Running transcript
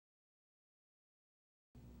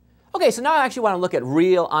Okay, so now I actually want to look at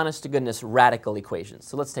real, honest-to-goodness radical equations.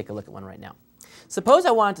 So let's take a look at one right now. Suppose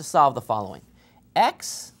I wanted to solve the following.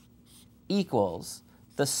 X equals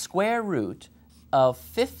the square root of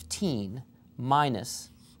 15 minus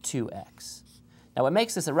 2x. Now what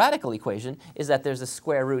makes this a radical equation is that there's a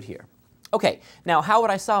square root here. Okay, now how would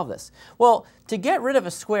I solve this? Well, to get rid of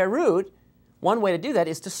a square root, one way to do that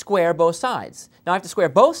is to square both sides. Now I have to square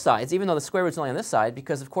both sides, even though the square root's only on this side,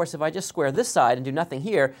 because of course if I just square this side and do nothing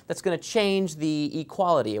here, that's going to change the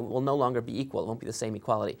equality. It will no longer be equal. It won't be the same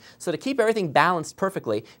equality. So to keep everything balanced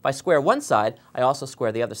perfectly, if I square one side, I also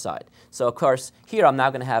square the other side. So of course here I'm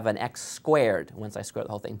now going to have an x squared once I square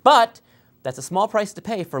the whole thing. But that's a small price to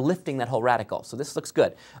pay for lifting that whole radical. So this looks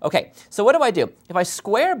good. Okay, so what do? If I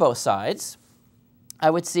square both sides,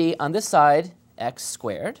 I would see on this side x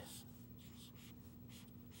squared.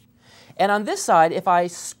 And on this side, if I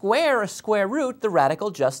square a square root, the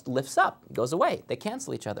radical just lifts up, goes away. They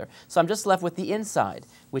cancel each other. So I'm just left with the inside,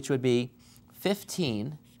 which would be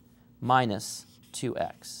 15 minus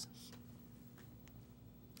 2x.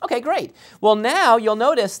 Okay, great. Well, now you'll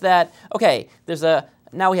notice that, okay,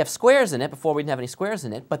 now we have squares in it. Before we didn't have any squares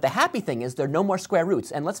in it. But the happy thing is there are no more square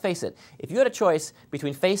roots. And let's face it, if you had a choice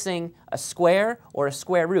between facing a square or a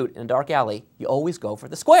square root in a dark alley, you always go for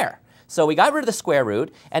the square. So we got rid of the square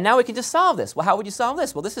root, and now we can just solve this. Well, how would you solve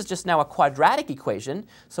this? Well, this is just now a quadratic equation.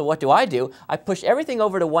 So what do? I push everything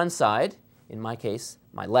over to one side, in my case,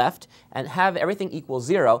 my left, and have everything equal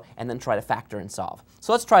 0, and then try to factor and solve.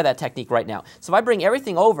 So let's try that technique right now. So if I bring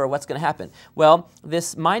everything over, what's going to happen? Well,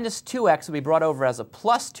 this minus 2x will be brought over as a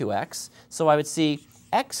plus 2x. So I would see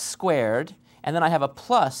x squared, and then I have a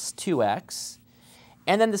plus 2x.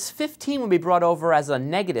 And then this 15 will be brought over as a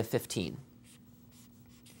negative 15.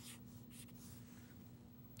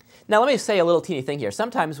 Now let me say a little teeny thing here.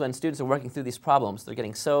 Sometimes when students are working through these problems, they're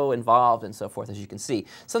getting so involved and so forth, as you can see.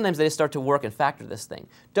 Sometimes they just start to work and factor this thing.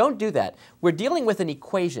 Don't do that. We're dealing with an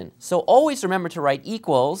equation, so always remember to write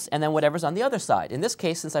equals and then whatever's on the other side. In this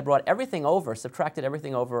case, since I brought everything over, subtracted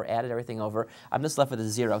everything over, added everything over, I'm just left with a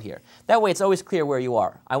 0 here. That way it's always clear where you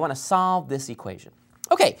are. I want to solve this equation.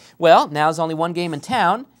 Okay, well, now there's only one game in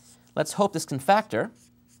town. Let's hope this can factor.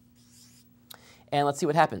 And let's see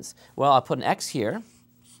what happens. Well, I'll put an x here.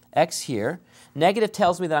 X here. Negative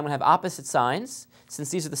tells me that I'm going to have opposite signs. Since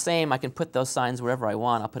these are the same, I can put those signs wherever I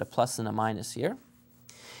want. I'll put a plus and a minus here.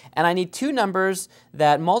 And I need two numbers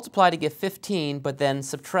that multiply to give 15, but then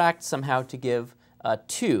subtract somehow to give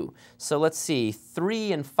 2. So let's see,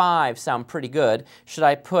 3 and 5 sound pretty good. Should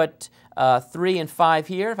I put 3 and 5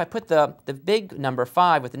 here? If I put the big number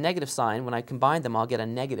 5 with the negative sign, when I combine them, I'll get a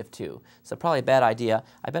negative 2. So probably a bad idea.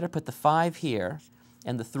 I better put the 5 here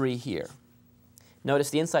and the 3 here.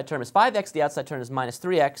 Notice the inside term is 5x, the outside term is minus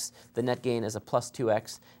 3x, the net gain is a plus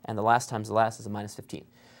 2x, and the last times the last is a minus 15.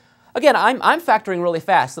 Again, I'm factoring really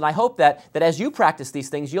fast, and I hope that as you practice these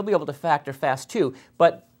things, you'll be able to factor fast too.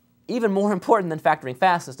 But even more important than factoring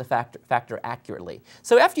fast is to factor accurately.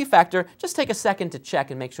 So after you factor, just take a second to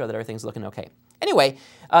check and make sure that everything's looking okay. Anyway,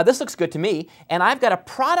 this looks good to me, and I've got a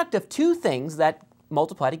product of two things that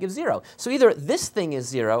multiply to give 0. So either this thing is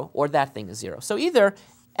 0 or that thing is 0. So either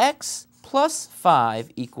x plus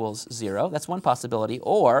 5 equals 0, that's one possibility,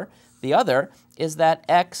 or the other is that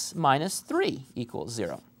x minus 3 equals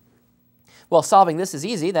 0. Well, solving this is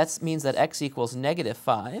easy. That means that x equals negative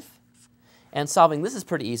 5. And solving this is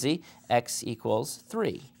pretty easy. X equals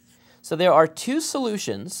 3. So there are two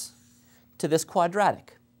solutions to this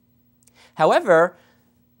quadratic. However,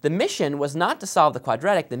 the mission was not to solve the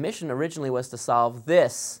quadratic. The mission originally was to solve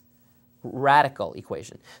this radical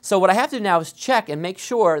equation. So what I have to do now is check and make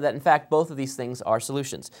sure that, in fact, both of these things are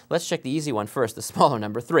solutions. Let's check the easy one first, the smaller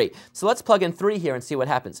number, 3. So let's plug in 3 here and see what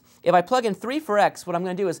happens. If I plug in 3 for x, what I'm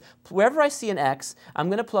going to do is, wherever I see an x, I'm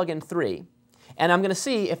going to plug in 3. And I'm going to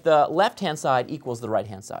see if the left-hand side equals the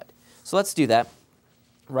right-hand side. So let's do that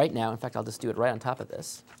right now. In fact, I'll just do it right on top of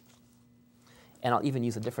this. And I'll even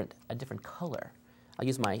use a different color. I'll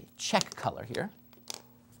use my Czech color here.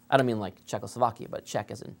 I don't mean like Czechoslovakia, but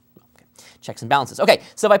Czech as in checks and balances. Okay,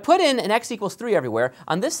 so if I put in an x equals 3 everywhere,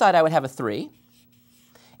 on this side I would have a 3.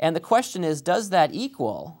 And the question is, does that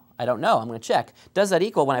equal? I don't know. I'm going to check. Does that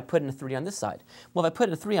equal when I put in a 3 on this side? Well, if I put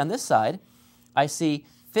in a 3 on this side, I see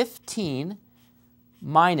 15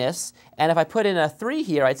 minus, and if I put in a 3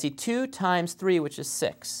 here, I'd see 2 times 3, which is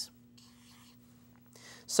 6.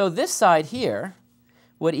 So this side here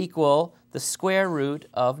would equal the square root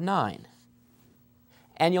of 9.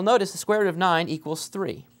 And you'll notice the square root of 9 equals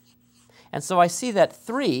 3. And so I see that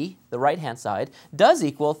 3, the right-hand side, does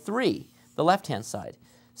equal 3, the left-hand side.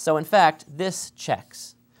 So in fact, this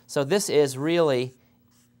checks. So this is really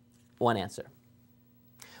one answer.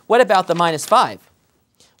 What about the minus 5?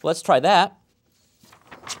 Well, let's try that.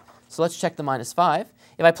 So let's check the minus 5.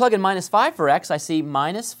 If I plug in minus 5 for x, I see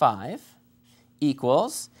minus 5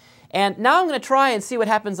 equals, and now I'm going to try and see what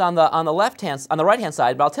happens on the right-hand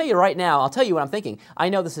side, but I'll tell you right now, I'll tell you what I'm thinking. I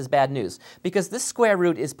know this is bad news, because this square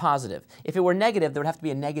root is positive. If it were negative, there would have to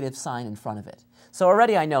be a negative sign in front of it. So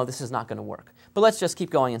already I know this is not going to work. But let's just keep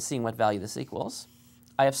going and seeing what value this equals.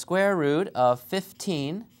 I have square root of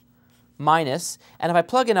 15 minus, and if I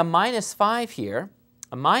plug in a minus 5 here,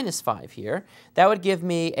 that would give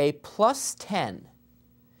me a plus 10.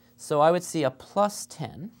 So I would see a plus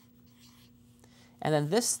 10. And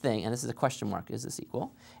then this thing, and this is a question mark, is this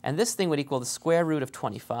equal? And this thing would equal the square root of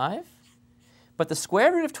 25. But the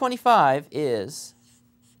square root of 25 is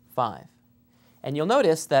 5. And you'll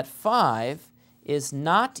notice that 5 is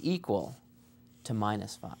not equal to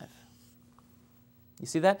minus 5. You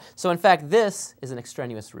see that? So in fact, this is an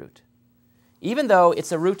extraneous root. Even though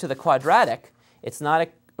it's a root to the quadratic, it's not a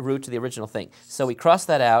root to the original thing. So we cross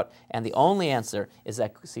that out, and the only answer is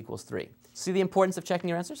x equals 3. See the importance of checking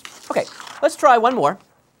your answers? OK, let's try one more.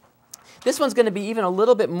 This one's going to be even a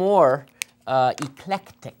little bit more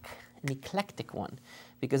eclectic, an eclectic one,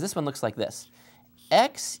 because this one looks like this.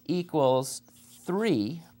 X equals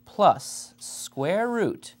 3 plus square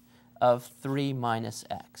root of 3 minus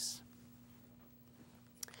x.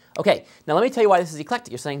 OK, now let me tell you why this is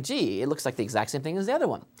eclectic. You're saying, gee, it looks like the exact same thing as the other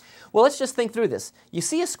one. Well, let's just think through this. You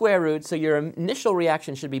see a square root, so your initial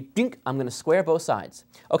reaction should be, dink, I'm going to square both sides.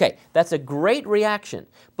 OK, that's a great reaction.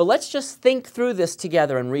 But let's just think through this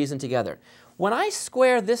together and reason together. When I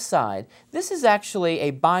square this side, this is actually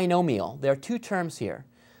a binomial. There are two terms here.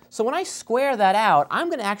 So when I square that out, I'm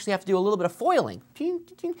going to actually have to do a little bit of foiling.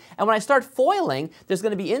 And when I start foiling, there's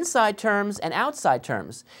going to be inside terms and outside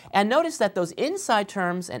terms. And notice that those inside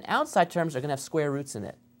terms and outside terms are going to have square roots in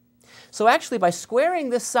it. So actually, by squaring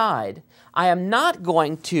this side, I am not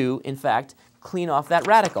going to, in fact, clean off that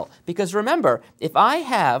radical. Because remember, if I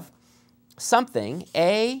have something,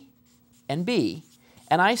 a and b,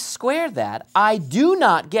 and I square that, I do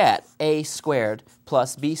not get a squared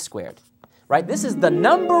plus b squared. Right? This is the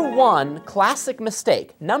 #1 classic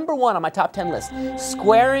mistake, #1 on my top 10 list,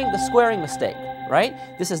 squaring the squaring mistake. Right?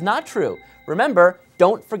 This is not true. Remember,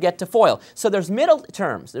 don't forget to FOIL. So there's middle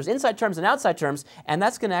terms, there's inside terms and outside terms, and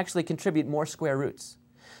that's going to actually contribute more square roots.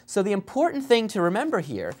 So the important thing to remember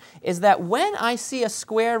here is that when I see a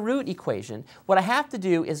square root equation, what I have to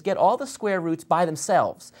do is get all the square roots by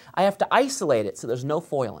themselves. I have to isolate it so there's no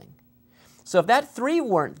foiling. So if that 3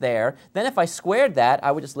 weren't there, then if I squared that,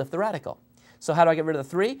 I would just lift the radical. So how do I get rid of the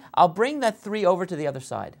 3? I'll bring that 3 over to the other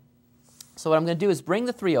side. So what I'm going to do is bring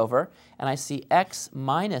the 3 over, and I see x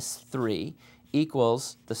minus 3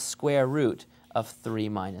 equals the square root of 3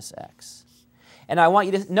 minus x. And I want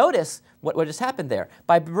you to notice what just happened there.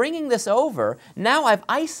 By bringing this over, now I've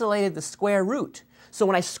isolated the square root. So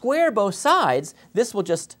when I square both sides, this will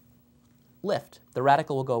just lift. The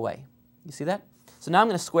radical will go away. You see that? So now I'm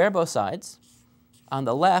going to square both sides. On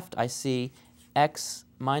the left, I see x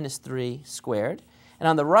minus 3 squared. And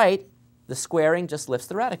on the right, the squaring just lifts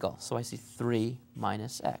the radical. So I see 3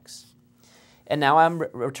 minus x. And now I'm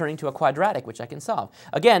returning to a quadratic, which I can solve.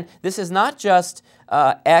 Again, this is not just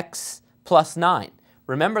x plus 9.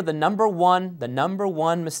 Remember, the number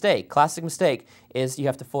one mistake, classic mistake, is you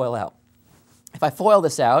have to FOIL out. If I FOIL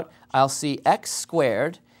this out, I'll see x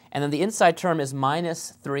squared, and then the inside term is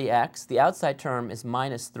minus 3x. The outside term is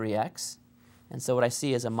minus 3x. And so what I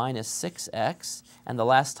see is a minus 6x, and the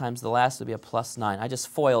last times the last would be a plus 9. I just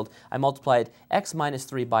FOILed. I multiplied x minus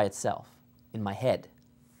 3 by itself in my head.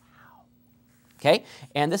 Okay?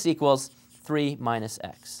 And this equals 3 minus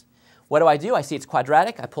x. What do? I see it's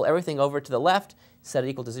quadratic. I pull everything over to the left, set it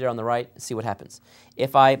equal to 0 on the right, and see what happens.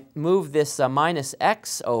 If I move this minus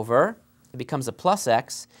x over, it becomes a plus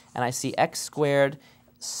x, and I see x squared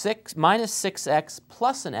minus 6x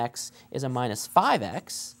plus an x is a minus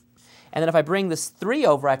 5x. And then if I bring this 3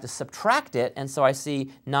 over, I have to subtract it, and so I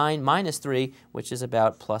see 9 minus 3, which is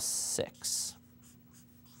about plus 6,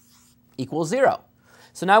 equals 0.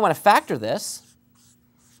 So now I want to factor this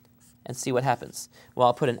and see what happens. Well,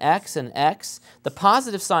 I'll put an x and an x. The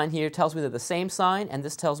positive sign here tells me they're the same sign, and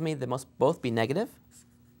this tells me they must both be negative.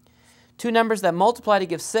 Two numbers that multiply to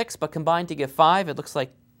give 6 but combine to give 5, it looks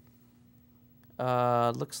like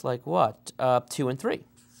what? 2 and 3.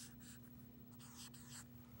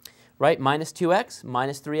 Right? Minus 2x,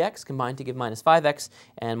 minus 3x combined to give minus 5x,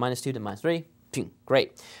 and minus 2 to minus 3.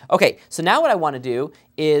 Great. OK, so now what I want to do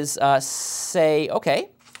is say, OK,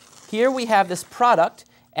 here we have this product,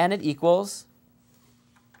 and it equals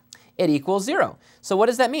 0. So what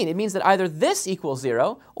does that mean? It means that either this equals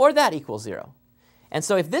 0 or that equals 0. And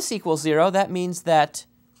so if this equals 0, that means that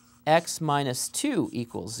x minus 2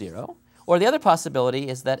 equals 0. Or the other possibility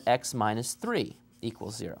is that x minus 3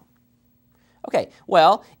 equals 0. Okay,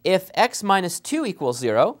 well, if x minus 2 equals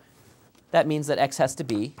 0, that means that x has to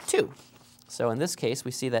be 2. So in this case,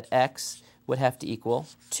 we see that x would have to equal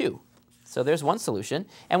 2. So there's one solution.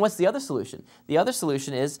 And what's the other solution? The other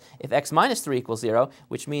solution is if x minus 3 equals 0,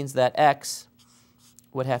 which means that x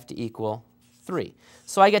would have to equal 3.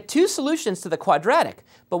 So I get two solutions to the quadratic.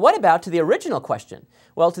 But what about to the original question?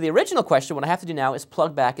 Well, to the original question, what I have to do now is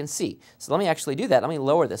plug back and see. So let me actually do that. Let me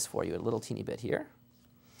lower this for you a little teeny bit here.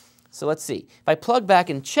 So let's see. If I plug back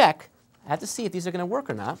and check, I have to see if these are going to work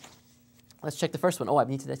or not. Let's check the first one. Oh, I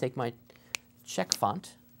need to take my check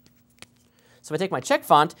font. So if I take my check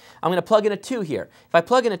font, I'm going to plug in a 2 here. If I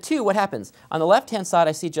plug in a 2, what happens? On the left-hand side,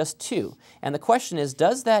 I see just 2. And the question is,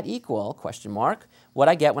 does that equal, question mark, what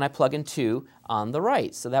I get when I plug in 2 on the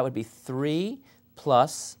right? So that would be 3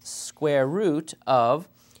 plus square root of,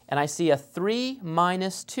 and I see a 3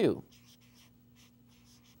 minus 2.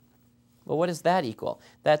 Well, what does that equal?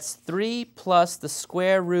 That's 3 plus the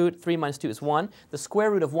square root, 3 minus 2 is 1. The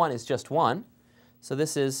square root of 1 is just 1. So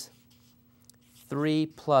this is 3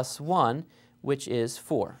 plus 1, which is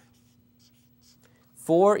 4.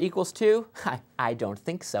 4 equals 2? I don't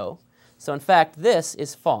think so. So in fact, this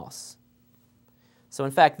is false. So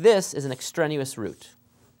in fact, this is an extraneous root.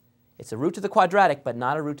 It's a root to the quadratic, but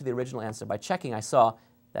not a root to the original answer. By checking, I saw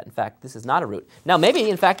that, in fact, this is not a root. Now, maybe,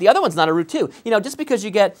 in fact, the other one's not a root, too. You know, just because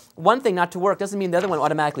you get one thing not to work doesn't mean the other one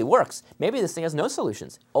automatically works. Maybe this thing has no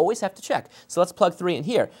solutions. Always have to check. So let's plug 3 in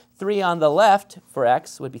here. 3 on the left for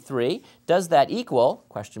x would be 3. Does that equal,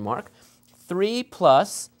 question mark, 3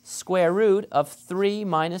 plus square root of 3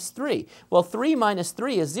 minus 3? Well, 3 minus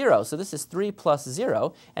 3 is 0, so this is 3 plus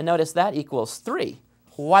 0. And notice that equals 3.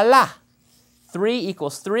 Voila! 3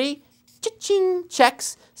 equals 3. Cha-ching!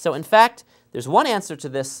 Checks. So in fact, there's one answer to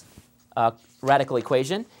this radical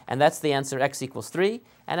equation, and that's the answer x equals 3.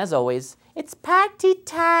 And as always, it's party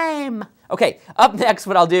time. Okay, up next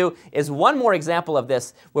what I'll do is one more example of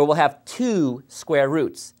this where we'll have 2 square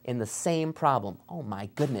roots in the same problem. Oh my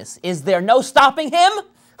goodness, is there no stopping him?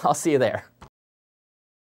 I'll see you there.